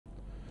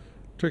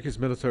Turkey's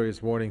military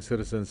is warning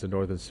citizens in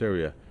northern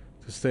Syria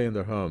to stay in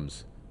their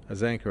homes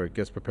as Ankara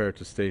gets prepared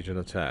to stage an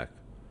attack.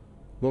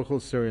 Local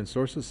Syrian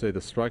sources say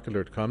the strike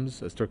alert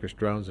comes as Turkish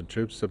drones and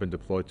troops have been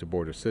deployed to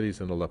border cities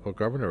in Aleppo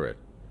Governorate.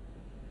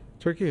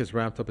 Turkey has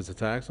ramped up its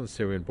attacks on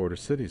Syrian border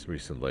cities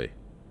recently.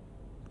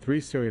 3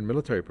 Syrian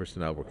military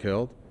personnel were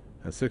killed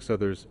and 6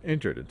 others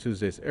injured in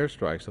Tuesday's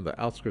airstrikes on the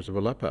outskirts of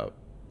Aleppo.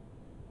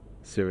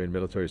 Syrian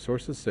military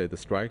sources say the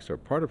strikes are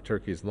part of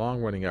Turkey's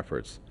long-running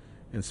efforts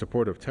in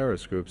support of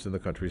terrorist groups in the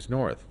country's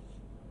north.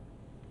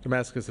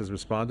 Damascus has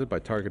responded by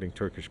targeting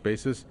Turkish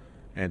bases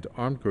and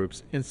armed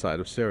groups inside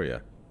of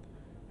Syria.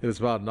 It has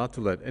vowed not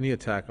to let any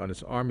attack on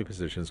its army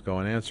positions go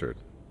unanswered.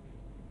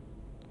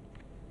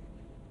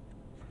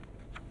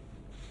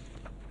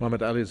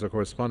 Mohammed Ali is our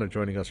correspondent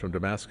joining us from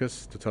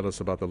Damascus to tell us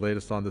about the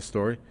latest on this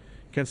story.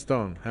 Ken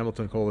Stone,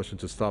 Hamilton Coalition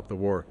to Stop the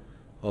War,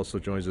 also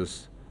joins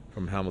us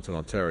from Hamilton,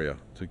 Ontario,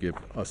 to give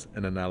us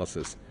an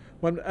analysis.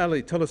 Mohammed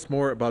Ali, tell us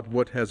more about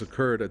what has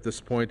occurred at this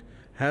point.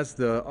 Has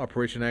the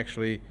operation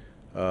actually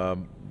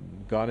gone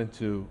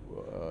into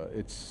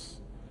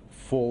its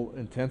full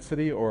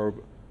intensity, or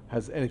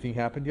has anything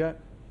happened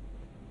yet?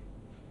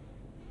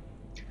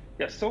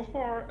 Yes, so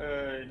far,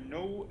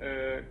 no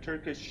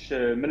Turkish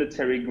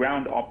military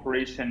ground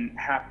operation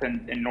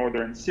happened in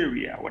northern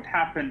Syria. What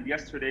happened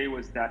yesterday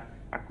was that,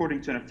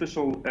 according to an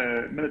official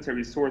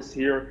military source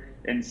here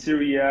in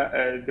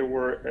Syria, there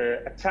were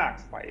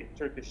attacks by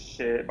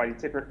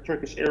the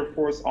Turkish Air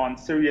Force on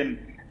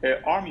Syrian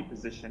army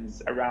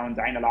positions around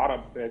Ain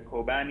al-Arab,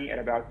 Kobani, at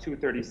about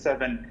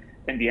 2:37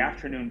 in the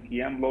afternoon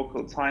PM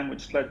local time,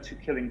 which led to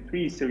killing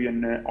 3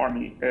 Syrian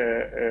army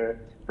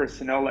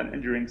personnel and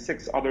injuring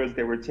 6 others.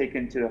 They were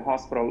taken to the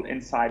hospital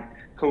inside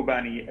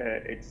Kobani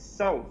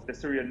itself. The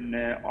Syrian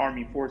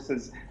army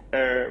forces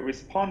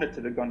responded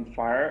to the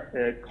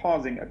gunfire,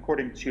 causing,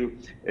 according to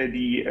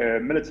the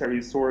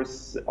military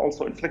source,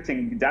 also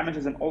inflicting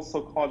damages and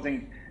also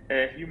causing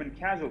human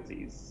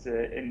casualties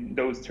in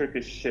those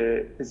Turkish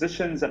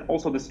positions, and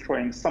also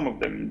destroying some of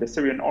them. The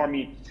Syrian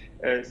army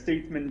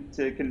statement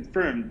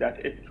confirmed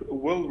that it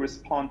will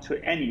respond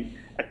to any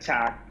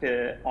attack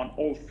on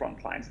all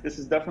front lines. This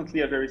is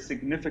definitely a very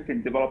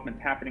significant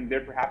development happening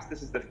there. Perhaps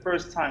this is the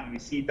first time we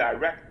see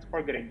direct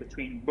targeting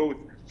between both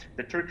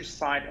the Turkish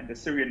side and the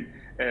Syrian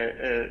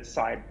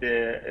side.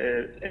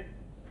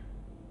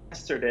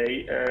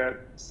 Yesterday,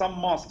 some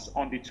mosques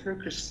on the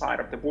Turkish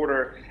side of the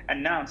border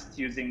announced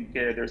using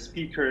their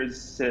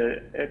speakers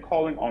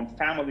calling on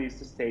families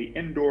to stay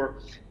indoor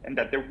and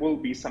that there will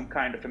be some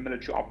kind of a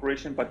military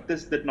operation. But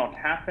this did not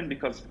happen,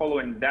 because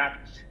following that,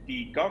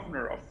 the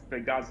governor of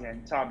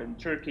Gaziantep in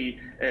Turkey,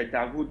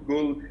 Davut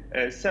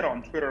Gül, said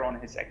on Twitter on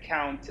his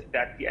account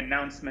that the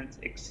announcement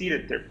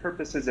exceeded their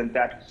purposes and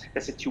that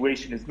the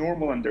situation is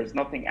normal and there's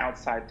nothing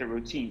outside the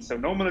routine. So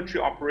no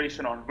military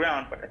operation on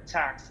ground, but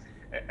attacks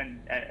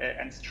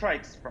and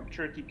strikes from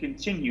Turkey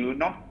continue,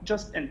 not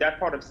just in that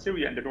part of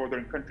Syria and the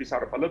northern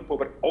countryside of Aleppo,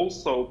 but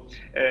also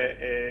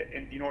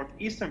in the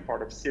northeastern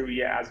part of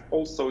Syria, as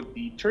also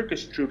the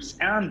Turkish troops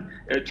and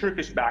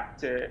Turkish-backed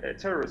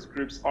terrorist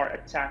groups are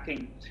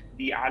attacking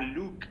the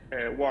Aluk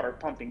water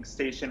pumping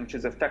station, which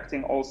is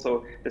affecting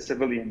also the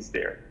civilians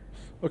there.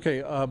 Okay,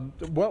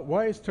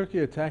 why is Turkey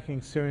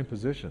attacking Syrian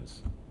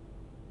positions?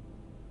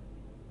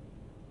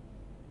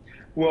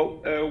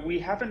 Well, we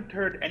haven't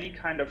heard any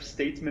kind of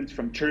statement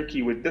from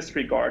Turkey with this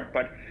regard,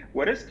 but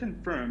what is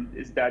confirmed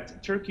is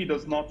that Turkey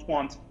does not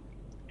want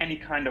any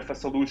kind of a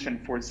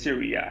solution for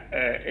Syria.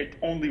 It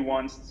only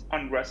wants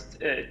unrest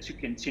to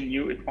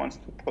continue. It wants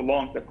to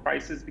prolong the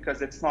crisis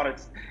because it's not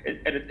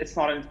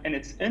in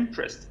its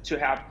interest to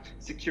have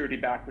security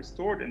back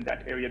restored in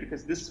that area,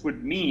 because this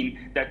would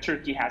mean that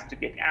Turkey has to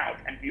get out.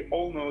 And we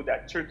all know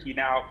that Turkey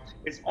now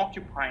is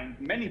occupying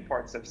many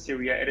parts of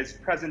Syria. It is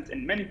present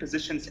in many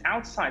positions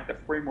outside the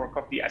framework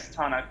of the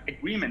Astana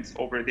agreements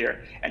over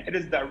there, and it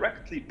is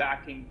directly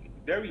backing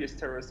various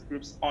terrorist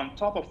groups, on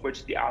top of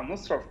which the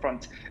Al-Nusra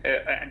Front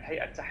and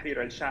Hayat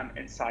Tahrir al-Sham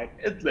inside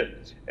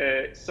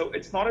Idlib. So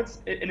it's not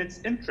in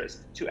its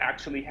interest to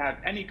actually have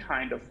any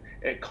kind of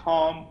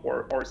calm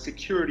or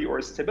security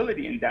or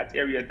stability in that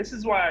area. This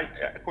is why,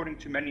 according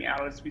to many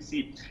analysts, we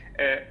see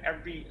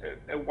every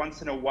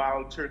once in a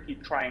while Turkey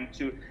trying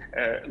to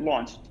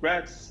launch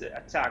threats,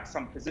 attack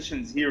some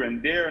positions here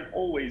and there, and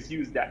always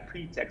use that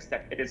pretext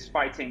that it is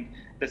fighting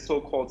the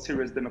so-called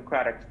Syria's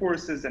democratic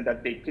forces and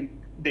that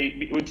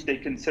which they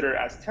consider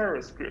as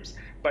terrorist groups.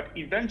 But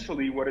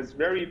eventually, what is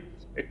very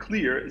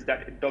clear is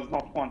that it does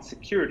not want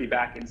security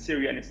back in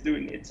Syria, and it's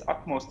doing its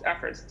utmost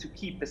efforts to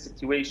keep the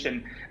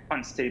situation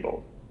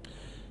unstable.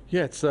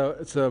 Yeah, it's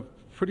a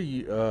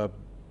pretty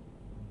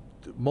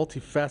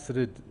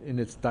multifaceted in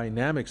its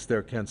dynamics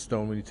there, Ken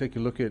Stone, when you take a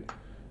look at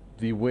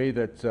the way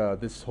that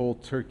this whole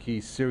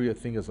Turkey-Syria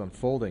thing is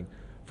unfolding.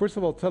 First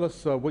of all, tell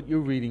us what your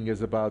reading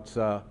is about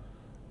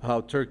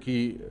how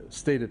Turkey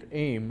stated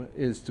aim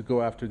is to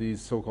go after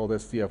these so-called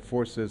SDF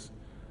forces,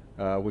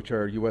 which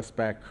are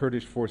U.S.-backed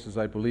Kurdish forces,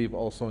 I believe,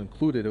 also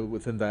included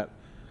within that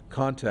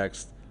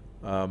context.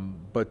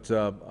 But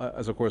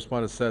as a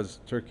correspondent says,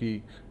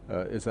 Turkey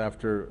is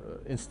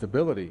after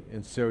instability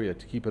in Syria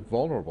to keep it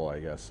vulnerable, I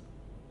guess.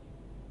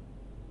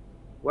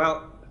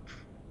 Well,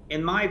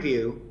 in my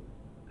view,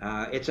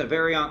 it's a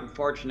very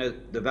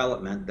unfortunate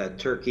development that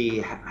Turkey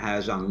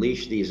has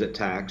unleashed these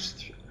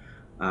attacks,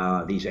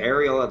 these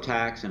aerial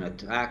attacks and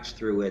attacks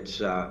through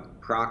its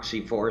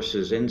proxy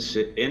forces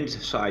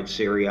inside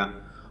Syria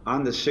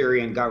on the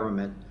Syrian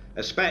government,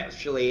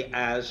 especially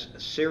as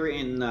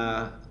Syrian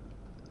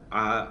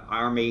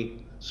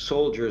army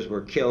soldiers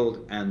were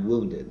killed and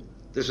wounded.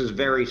 This is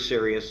very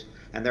serious,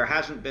 and there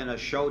hasn't been a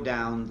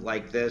showdown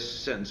like this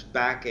since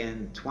back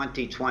in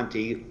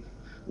 2020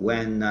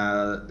 when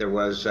there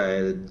was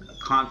a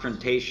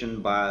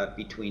confrontation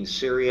between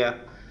Syria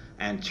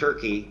and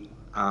Turkey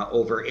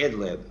over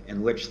Idlib,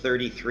 in which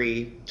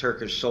 33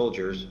 Turkish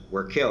soldiers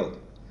were killed.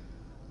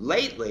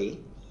 Lately,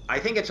 I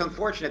think it's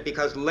unfortunate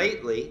because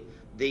lately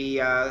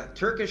the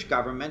Turkish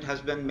government has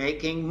been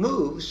making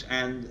moves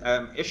and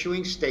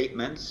issuing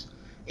statements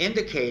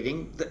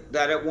indicating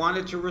that it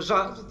wanted to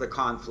resolve the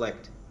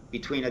conflict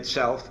between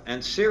itself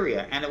and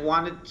Syria, and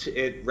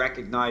it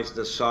recognized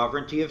the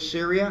sovereignty of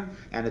Syria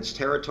and its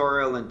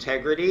territorial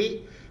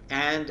integrity.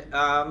 And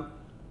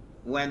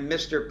when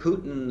Mr.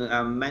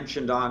 Putin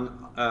mentioned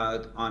on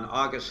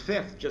August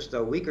 5th, just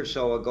a week or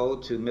so ago,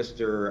 to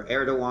Mr.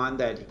 Erdogan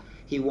that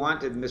he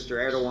wanted Mr.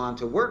 Erdogan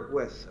to work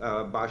with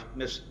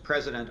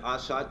President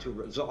Assad to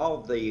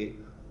resolve the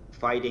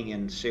fighting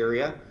in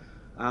Syria,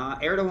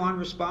 Erdogan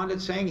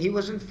responded saying he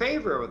was in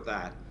favor of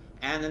that.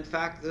 And in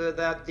fact,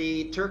 that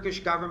the Turkish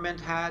government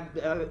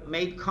had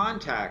made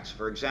contacts,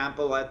 for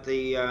example, at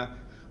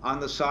on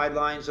the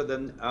sidelines of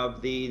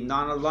the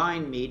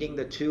non-aligned meeting,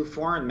 the two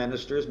foreign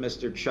ministers,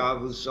 Mr.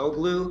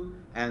 Çavuşoğlu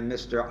and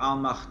Mr.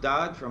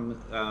 Al-Mahdad from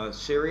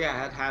Syria,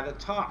 had had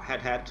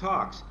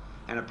talks.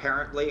 And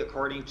apparently,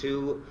 according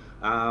to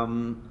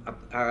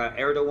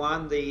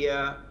Erdogan,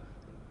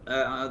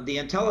 the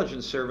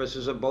intelligence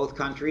services of both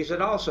countries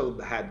had also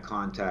had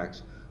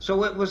contacts.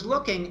 So it was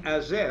looking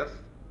as if,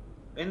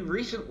 in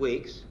recent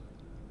weeks,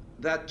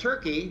 that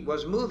Turkey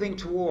was moving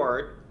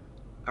toward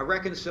a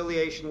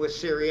reconciliation with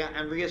Syria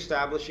and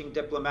reestablishing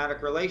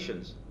diplomatic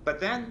relations. But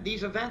then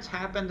these events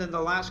happened in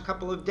the last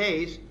couple of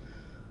days,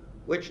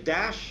 which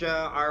dash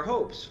our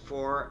hopes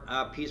for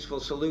a peaceful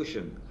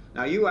solution.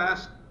 Now, you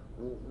asked,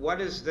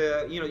 what is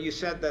you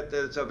said that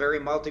it's a very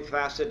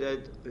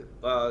multifaceted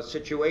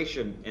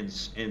situation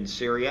in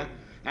Syria.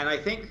 And I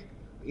think,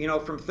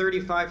 from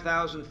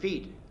 35,000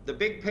 feet, the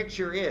big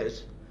picture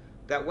is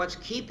that what's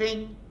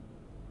keeping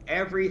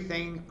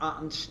everything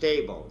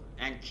unstable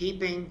and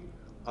keeping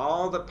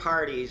all the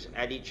parties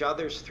at each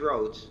other's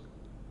throats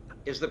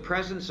is the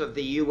presence of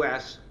the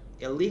U.S.,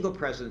 illegal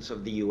presence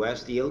of the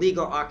U.S., the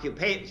illegal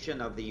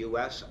occupation of the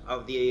U.S.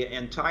 of the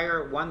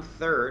entire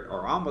 1/3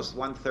 or almost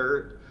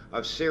 1/3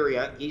 of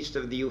Syria east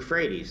of the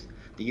Euphrates.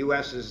 The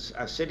U.S. is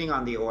sitting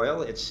on the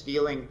oil. It's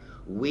stealing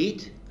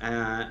wheat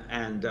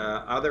and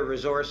other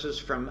resources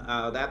from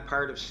that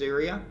part of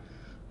Syria.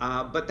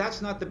 But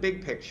that's not the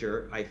big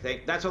picture, I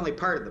think. That's only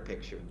part of the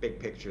big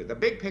picture. The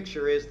big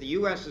picture is the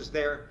U.S. is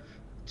there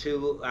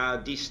to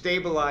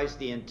destabilize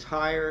the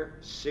entire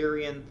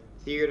Syrian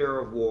theater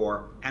of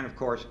war, and of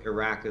course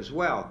Iraq as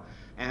well.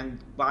 And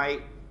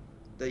by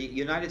the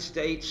United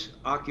States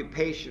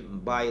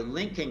occupation, by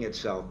linking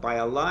itself, by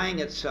allying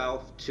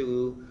itself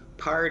to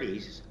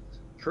parties,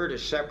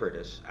 Kurdish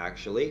separatists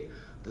actually,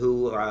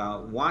 who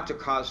want to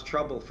cause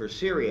trouble for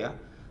Syria,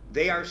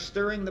 they are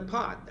stirring the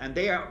pot, and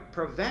they are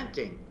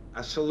preventing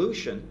a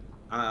solution,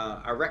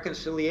 a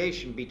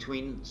reconciliation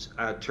between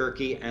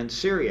Turkey and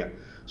Syria.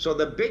 So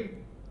the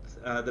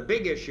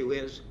big issue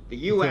is the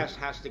U.S.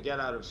 has to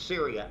get out of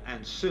Syria,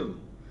 and soon.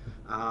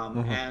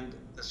 And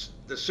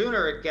the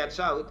sooner it gets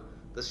out,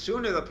 the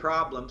sooner the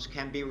problems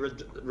can be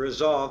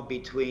resolved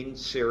between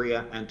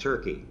Syria and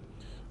Turkey.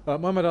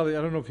 Mohammed Ali,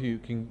 I don't know if you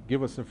can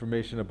give us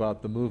information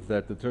about the move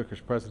that the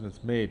Turkish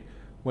president's made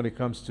when it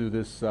comes to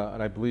this,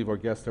 and I believe our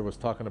guest there was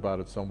talking about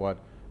it somewhat,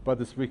 about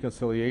this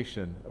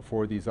reconciliation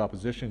for these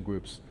opposition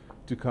groups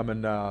to come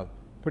and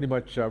pretty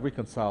much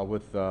reconcile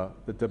with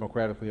the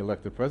democratically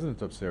elected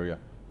president of Syria,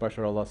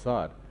 Bashar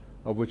al-Assad,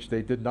 of which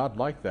they did not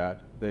like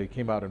that. They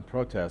came out in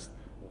protest.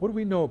 What do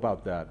we know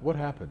about that? What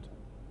happened?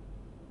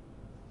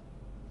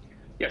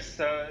 Yes,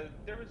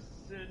 there was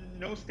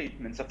no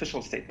statements,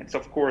 official statements,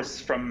 of course,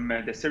 from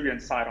the Syrian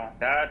side on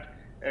that.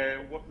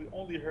 What we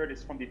only heard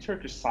is from the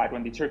Turkish side,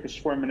 when the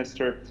Turkish foreign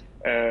minister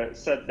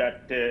said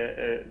that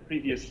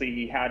previously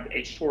he had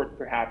a short,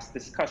 perhaps,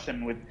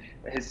 discussion with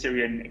his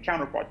Syrian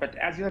counterpart. But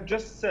as you have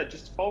just said,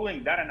 just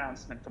following that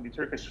announcement from the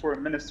Turkish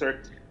foreign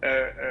minister,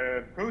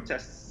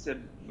 protests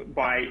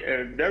by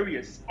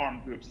various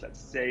armed groups, let's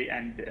say,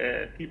 and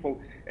people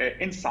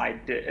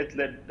inside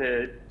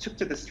Idlib took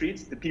to the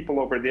streets. The people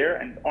over there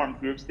and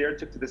armed groups there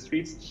took to the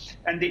streets,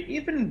 and they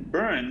even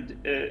burned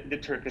the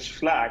Turkish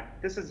flag.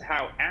 This is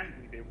how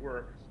angry they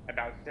were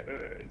about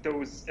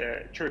those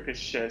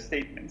Turkish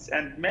statements.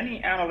 And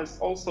many analysts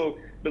also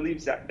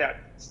believe that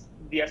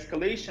the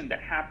escalation that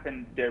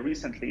happened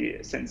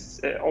recently,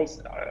 since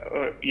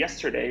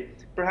yesterday,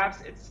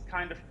 perhaps it's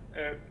kind of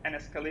an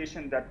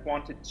escalation that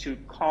wanted to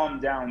calm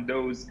down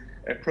those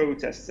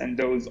protests and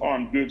those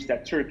armed groups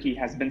that Turkey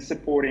has been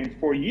supporting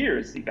for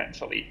years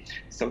eventually.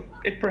 So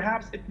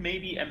perhaps it may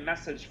be a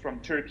message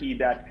from Turkey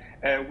that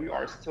we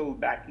are still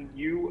backing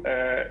you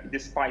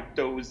despite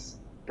those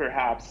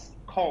perhaps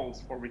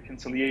calls for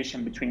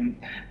reconciliation between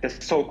the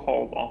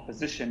so-called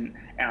opposition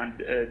and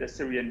the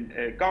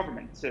Syrian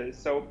government.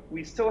 So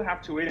we still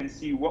have to wait and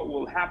see what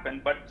will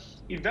happen. But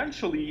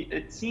eventually,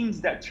 it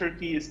seems that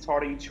Turkey is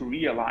starting to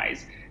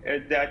realize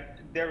that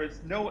there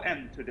is no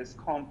end to this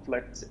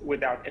conflict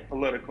without a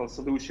political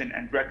solution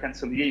and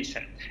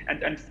reconciliation.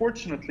 And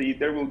unfortunately,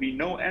 there will be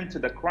no end to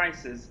the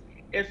crisis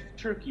if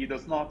Turkey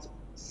does not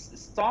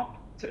stop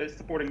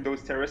supporting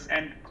those terrorists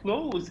and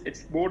close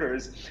its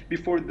borders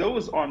before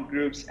those armed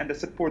groups and the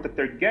support that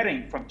they're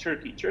getting from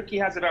Turkey. Turkey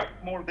has about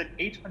more than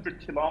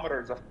 800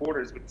 kilometers of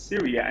borders with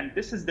Syria, and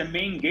this is the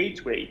main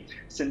gateway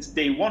since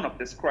day one of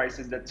this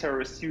crisis that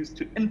terrorists use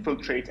to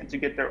infiltrate and to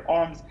get their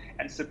arms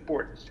and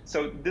support.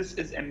 So this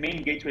is a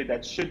main gateway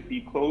that should be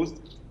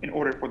closed in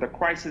order for the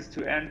crisis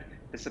to end.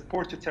 The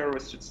support to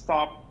terrorists should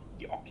stop.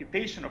 The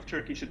occupation of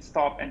Turkey should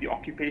stop, and the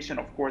occupation,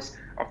 of course,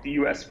 of the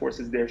US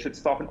forces there should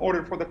stop in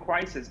order for the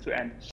crisis to end.